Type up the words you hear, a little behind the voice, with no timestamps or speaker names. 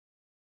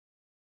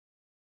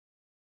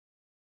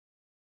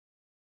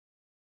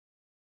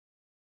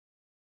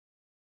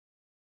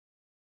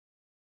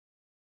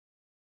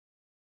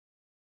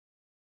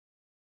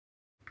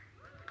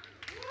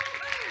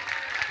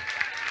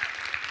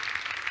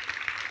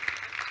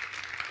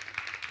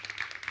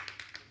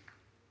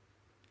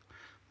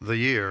the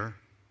year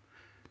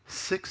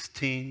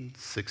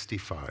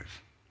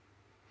 1665.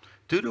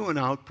 Due to an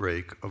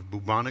outbreak of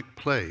bubonic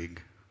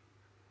plague,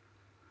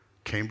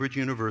 Cambridge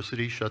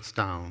University shuts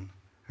down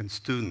and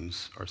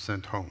students are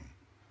sent home.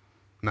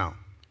 Now,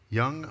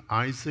 young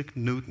Isaac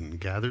Newton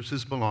gathers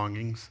his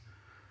belongings,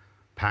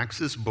 packs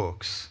his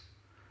books,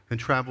 and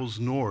travels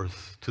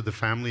north to the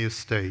family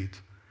estate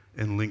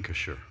in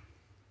Lincolnshire.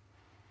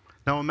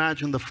 Now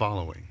imagine the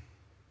following.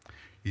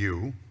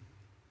 You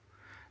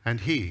and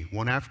he,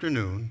 one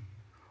afternoon,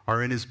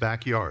 are in his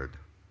backyard.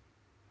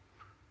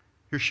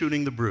 You're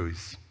shooting the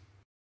breeze,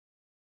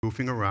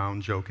 goofing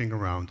around, joking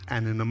around,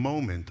 and in a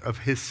moment of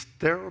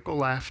hysterical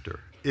laughter,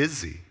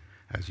 Izzy,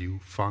 as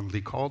you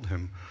fondly called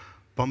him,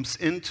 bumps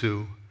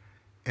into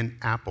an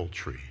apple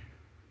tree.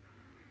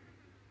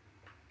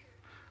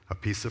 A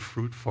piece of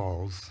fruit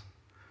falls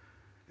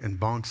and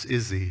bonks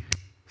Izzy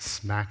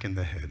smack in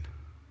the head.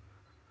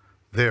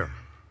 There,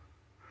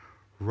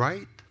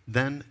 right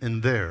then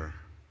and there,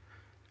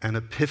 an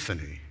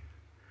epiphany,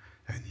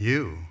 and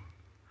you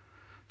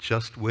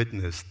just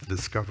witnessed the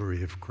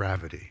discovery of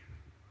gravity.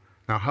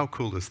 Now, how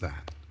cool is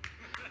that?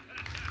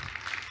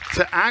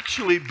 To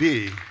actually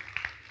be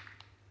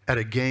at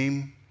a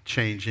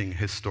game-changing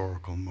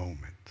historical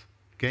moment.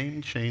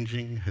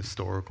 Game-changing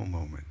historical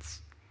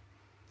moments.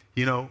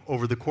 You know,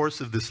 over the course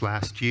of this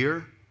last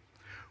year,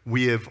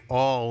 we have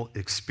all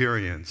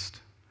experienced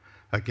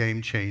a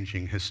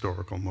game-changing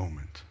historical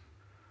moment.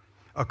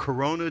 A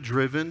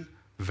corona-driven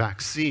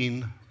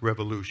vaccine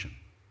revolution.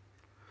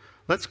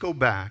 Let's go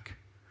back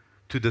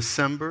to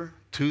December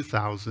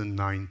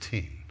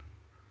 2019.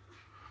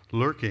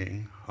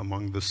 Lurking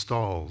among the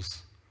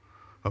stalls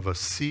of a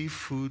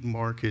seafood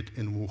market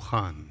in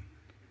Wuhan,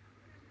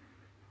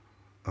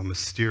 a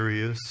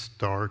mysterious,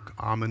 dark,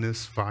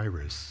 ominous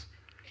virus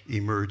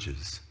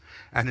emerges.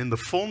 And in the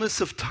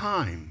fullness of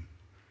time,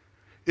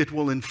 it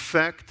will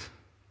infect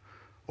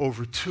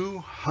over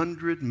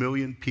 200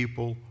 million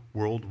people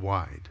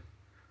worldwide,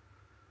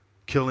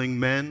 killing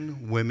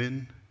men,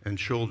 women, and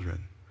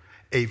children.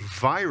 A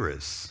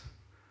virus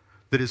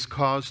that has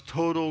caused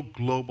total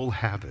global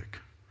havoc.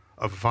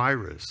 A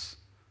virus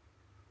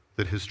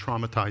that has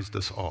traumatized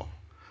us all.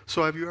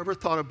 So have you ever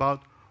thought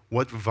about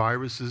what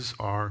viruses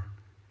are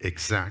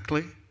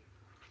exactly?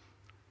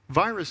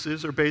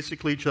 Viruses are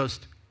basically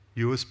just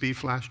USB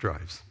flash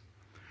drives.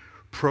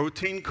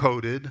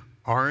 Protein-coded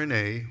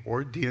RNA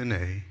or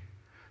DNA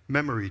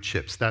memory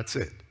chips, that's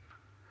it.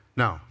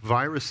 Now,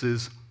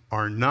 viruses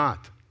are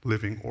not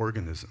living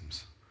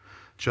organisms,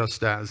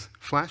 just as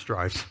flash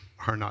drives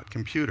are not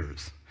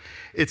computers.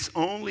 It's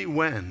only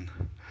when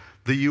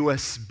the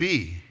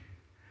USB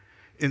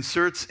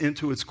inserts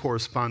into its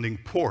corresponding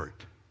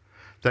port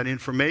that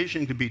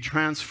information can be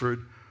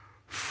transferred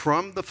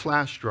from the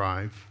flash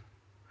drive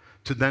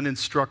to then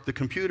instruct the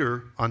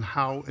computer on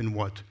how and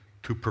what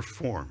to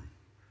perform.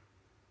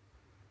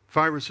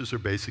 Viruses are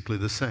basically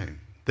the same.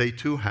 They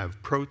too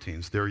have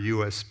proteins, they're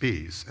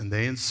USBs, and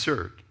they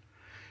insert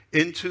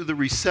into the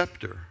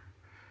receptor,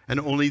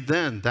 and only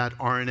then that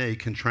RNA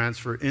can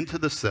transfer into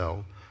the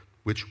cell,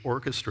 which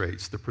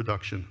orchestrates the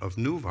production of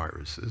new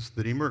viruses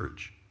that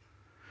emerge.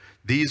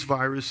 These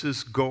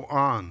viruses go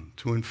on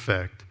to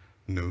infect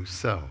new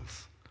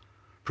cells,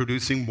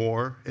 producing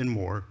more and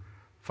more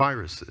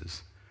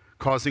viruses,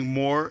 causing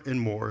more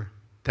and more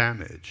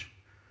damage,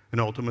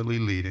 and ultimately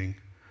leading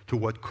to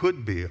what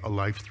could be a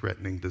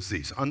life-threatening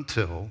disease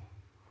until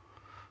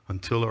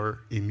our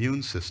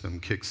immune system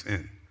kicks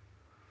in.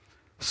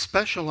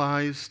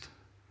 Specialized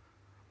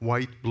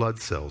white blood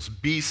cells,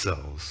 B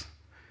cells,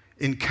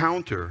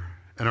 encounter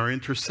and are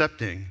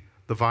intercepting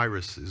the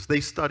viruses.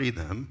 They study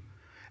them,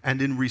 and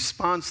in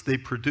response, they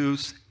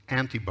produce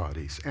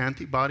antibodies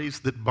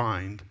that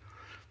bind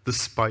the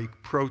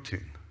spike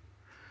protein.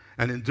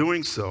 And in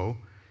doing so,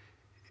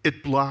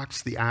 it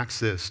blocks the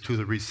access to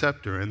the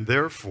receptor, and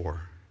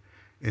therefore,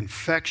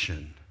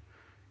 infection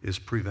is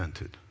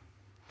prevented.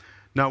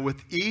 Now,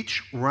 with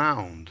each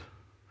round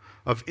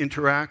of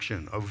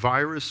interaction of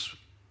virus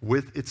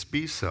with its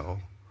B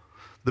cell,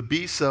 the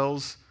B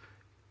cells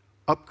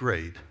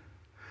upgrade.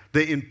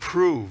 They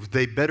improve,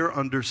 they better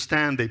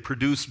understand, they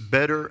produce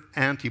better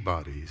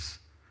antibodies.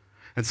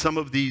 And some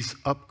of these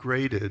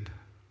upgraded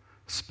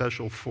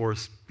special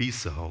force B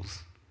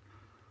cells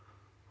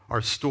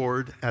are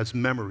stored as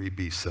memory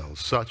B cells,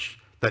 such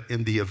that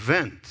in the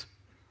event,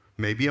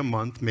 maybe a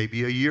month,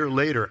 maybe a year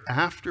later,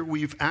 after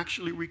we've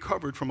actually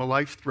recovered from a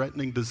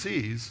life-threatening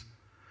disease,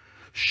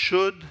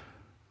 should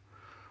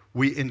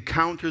we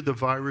encounter the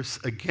virus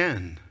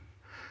again,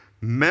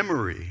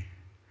 memory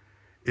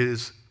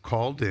is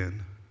called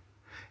in,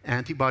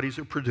 antibodies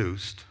are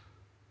produced,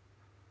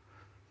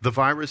 the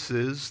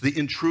viruses, the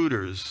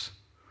intruders,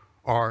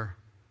 are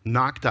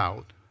knocked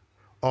out,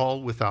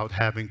 all without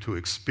having to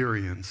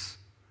experience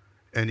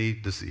any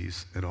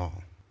disease at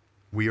all.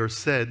 We are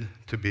said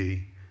to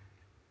be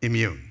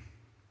immune.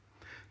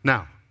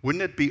 Now,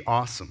 wouldn't it be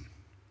awesome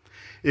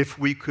if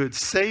we could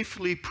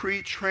safely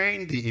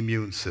pre-train the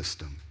immune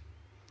system,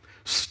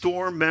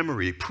 store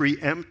memory,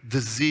 preempt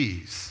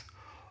disease,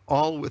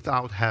 all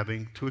without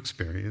having to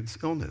experience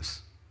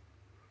illness.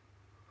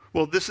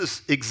 Well, this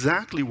is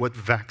exactly what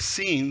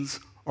vaccines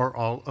are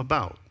all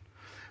about.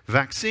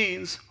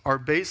 Vaccines are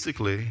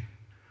basically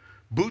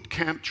boot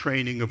camp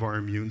training of our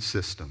immune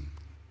system.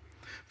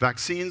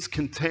 Vaccines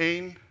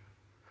contain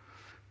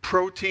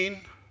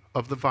protein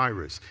of the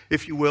virus,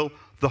 if you will,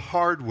 the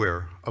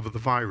hardware of the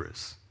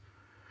virus.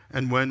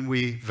 And when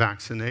we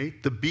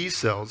vaccinate, the B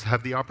cells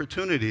have the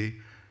opportunity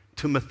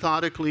to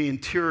methodically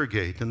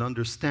interrogate and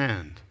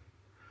understand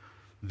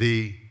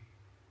the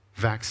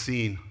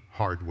vaccine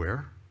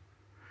hardware,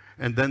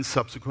 and then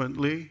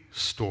subsequently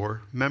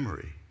store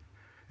memory.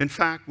 In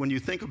fact, when you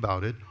think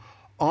about it,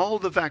 all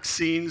the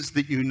vaccines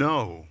that you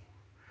know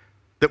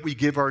that we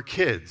give our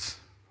kids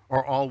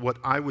are all what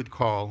I would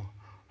call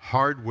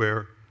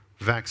hardware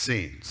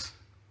vaccines.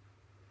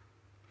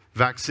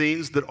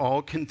 Vaccines that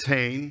all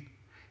contain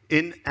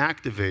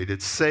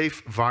inactivated,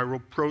 safe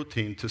viral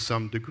protein to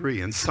some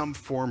degree, in some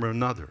form or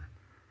another.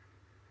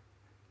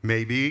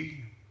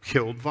 Maybe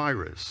killed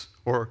virus,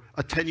 or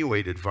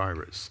attenuated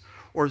virus,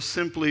 or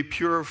simply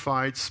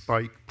purified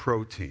spike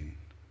protein.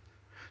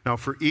 Now,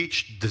 for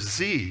each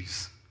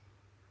disease,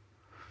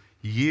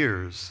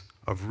 years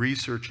of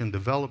research and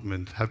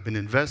development have been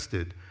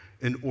invested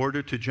in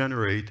order to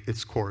generate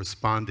its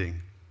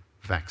corresponding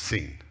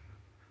vaccine.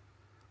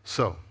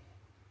 So,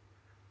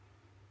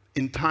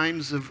 in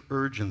times of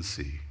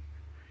urgency,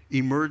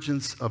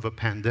 emergence of a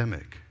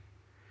pandemic,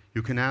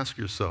 you can ask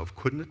yourself,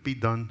 couldn't it be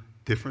done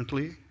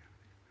differently?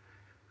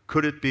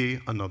 Could it be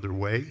another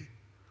way?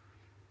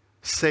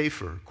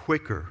 Safer,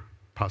 quicker,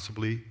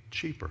 possibly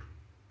cheaper.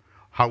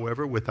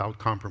 However, without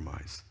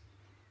compromise.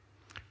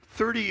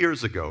 30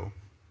 years ago,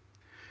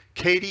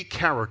 Katie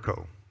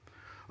Carrico,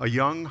 a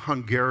young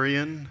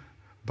Hungarian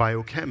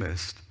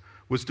biochemist,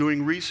 was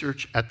doing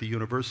research at the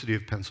University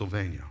of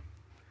Pennsylvania.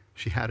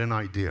 She had an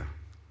idea.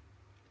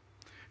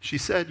 She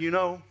said, you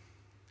know,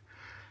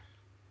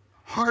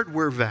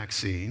 hardware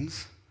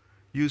vaccines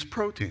use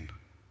protein.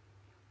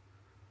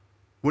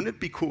 Wouldn't it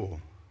be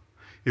cool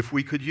if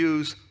we could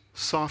use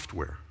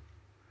software,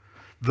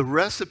 the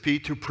recipe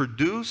to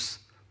produce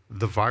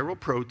the viral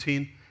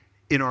protein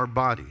in our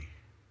body?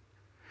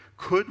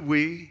 Could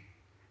we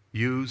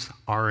use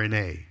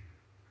RNA,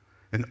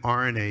 an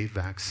RNA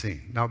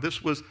vaccine? Now,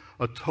 this was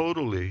a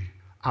totally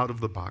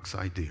out-of-the-box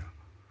idea.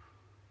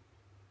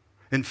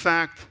 In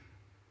fact,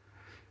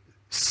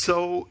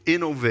 so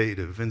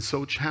innovative and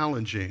so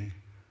challenging,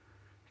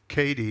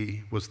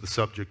 Katie was the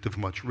subject of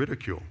much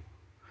ridicule.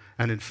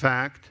 And in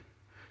fact,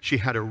 she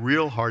had a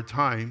real hard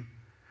time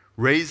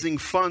raising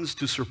funds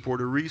to support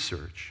her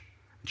research.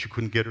 And she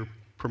couldn't get her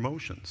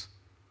promotions.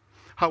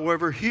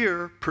 However,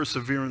 here,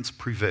 perseverance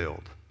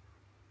prevailed.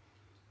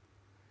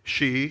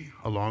 She,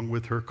 along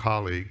with her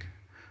colleague,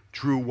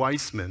 Drew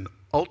Weissman,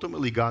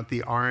 ultimately got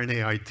the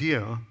RNA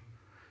idea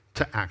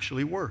to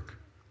actually work.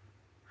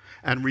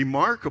 And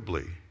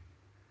remarkably,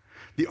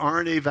 the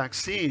RNA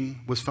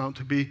vaccine was found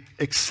to be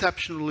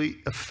exceptionally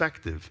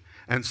effective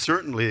and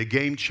certainly a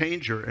game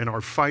changer in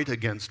our fight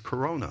against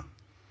corona.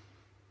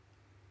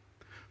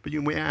 But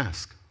you may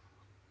ask,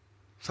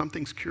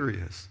 something's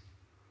curious.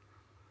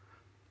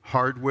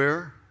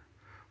 Hardware,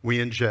 we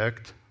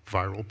inject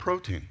viral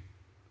protein.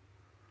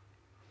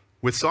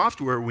 With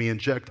software, we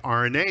inject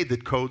RNA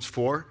that codes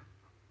for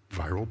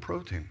viral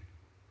protein.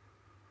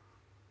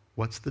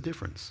 What's the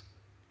difference?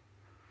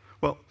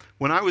 Well,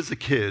 when I was a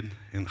kid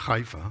in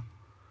Haifa,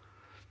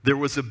 there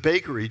was a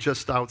bakery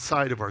just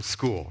outside of our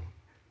school.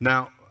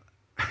 Now,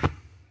 I'm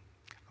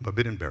a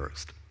bit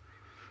embarrassed.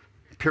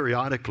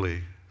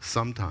 Periodically,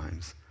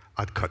 sometimes,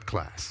 I'd cut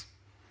class.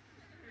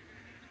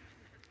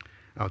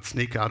 I would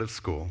sneak out of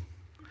school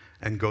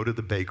and go to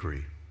the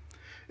bakery.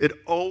 It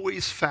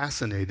always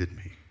fascinated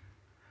me.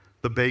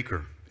 The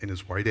baker in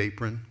his white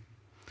apron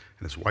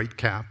and his white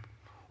cap,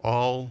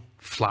 all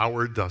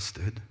flour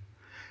dusted,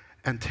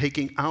 and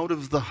taking out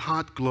of the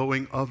hot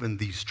glowing oven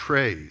these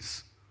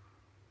trays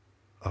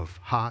of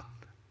hot,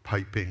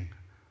 piping,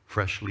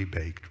 freshly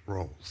baked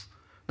rolls.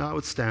 Now I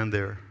would stand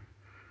there,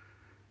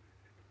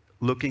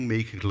 looking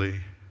meekly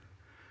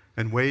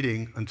and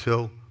waiting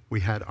until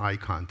we had eye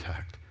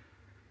contact.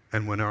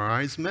 And when our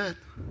eyes met,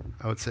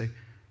 I would say,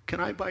 "Can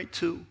I bite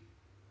too?"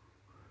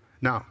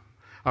 Now,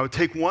 I would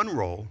take one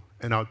roll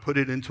and I would put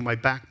it into my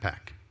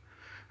backpack.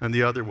 And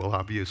the other, well,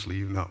 obviously,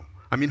 you know.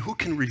 I mean, who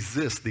can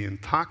resist the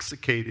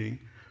intoxicating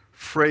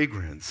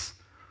fragrance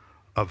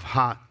of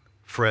hot,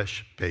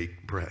 fresh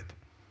baked bread?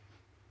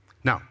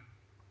 Now,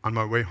 on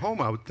my way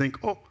home, I would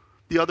think, oh,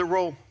 the other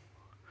roll.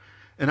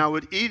 And I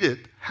would eat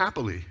it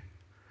happily.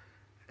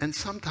 And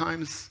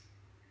sometimes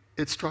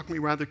it struck me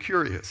rather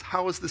curious.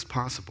 How is this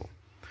possible?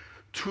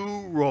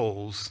 Two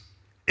rolls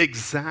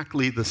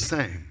exactly the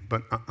same,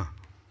 but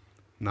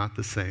not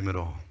the same at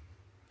all.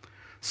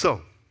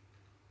 So,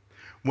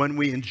 when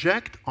we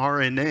inject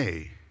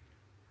RNA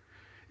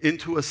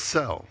into a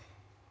cell,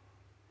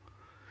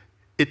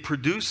 it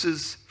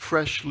produces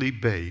freshly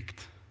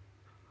baked,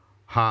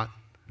 hot,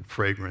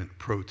 fragrant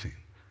protein.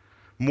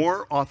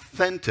 More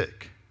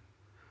authentic,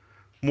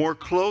 more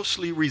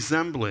closely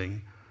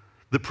resembling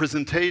the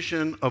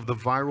presentation of the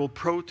viral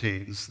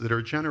proteins that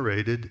are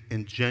generated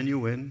in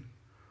genuine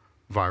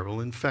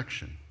viral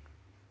infection.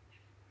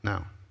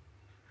 Now,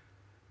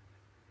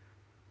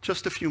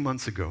 just a few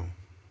months ago,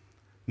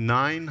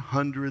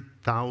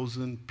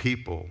 900,000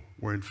 people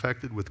were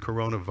infected with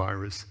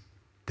coronavirus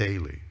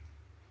daily.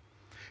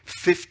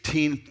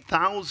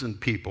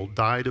 15,000 people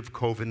died of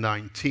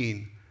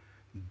COVID-19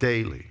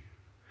 daily.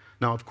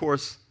 Now, of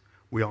course,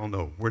 we all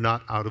know we're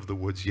not out of the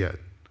woods yet.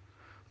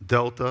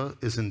 Delta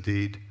is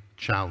indeed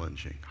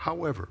challenging.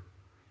 However,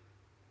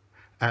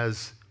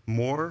 as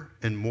more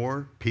and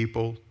more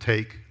people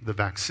take the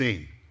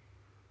vaccine,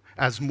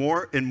 as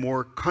more and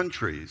more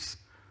countries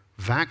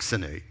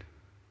vaccinate,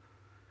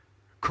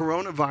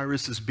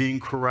 coronavirus is being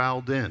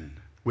corralled in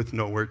with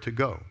nowhere to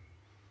go.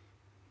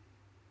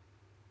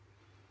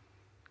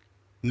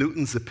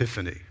 Newton's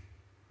epiphany,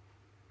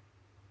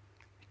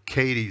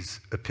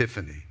 Katie's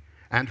epiphany,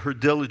 and her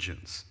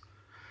diligence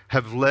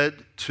have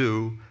led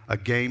to a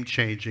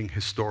game-changing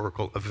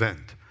historical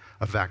event,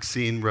 a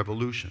vaccine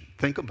revolution.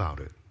 Think about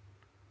it.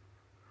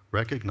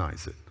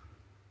 Recognize it.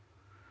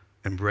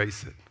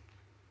 Embrace it.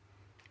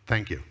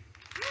 Thank you.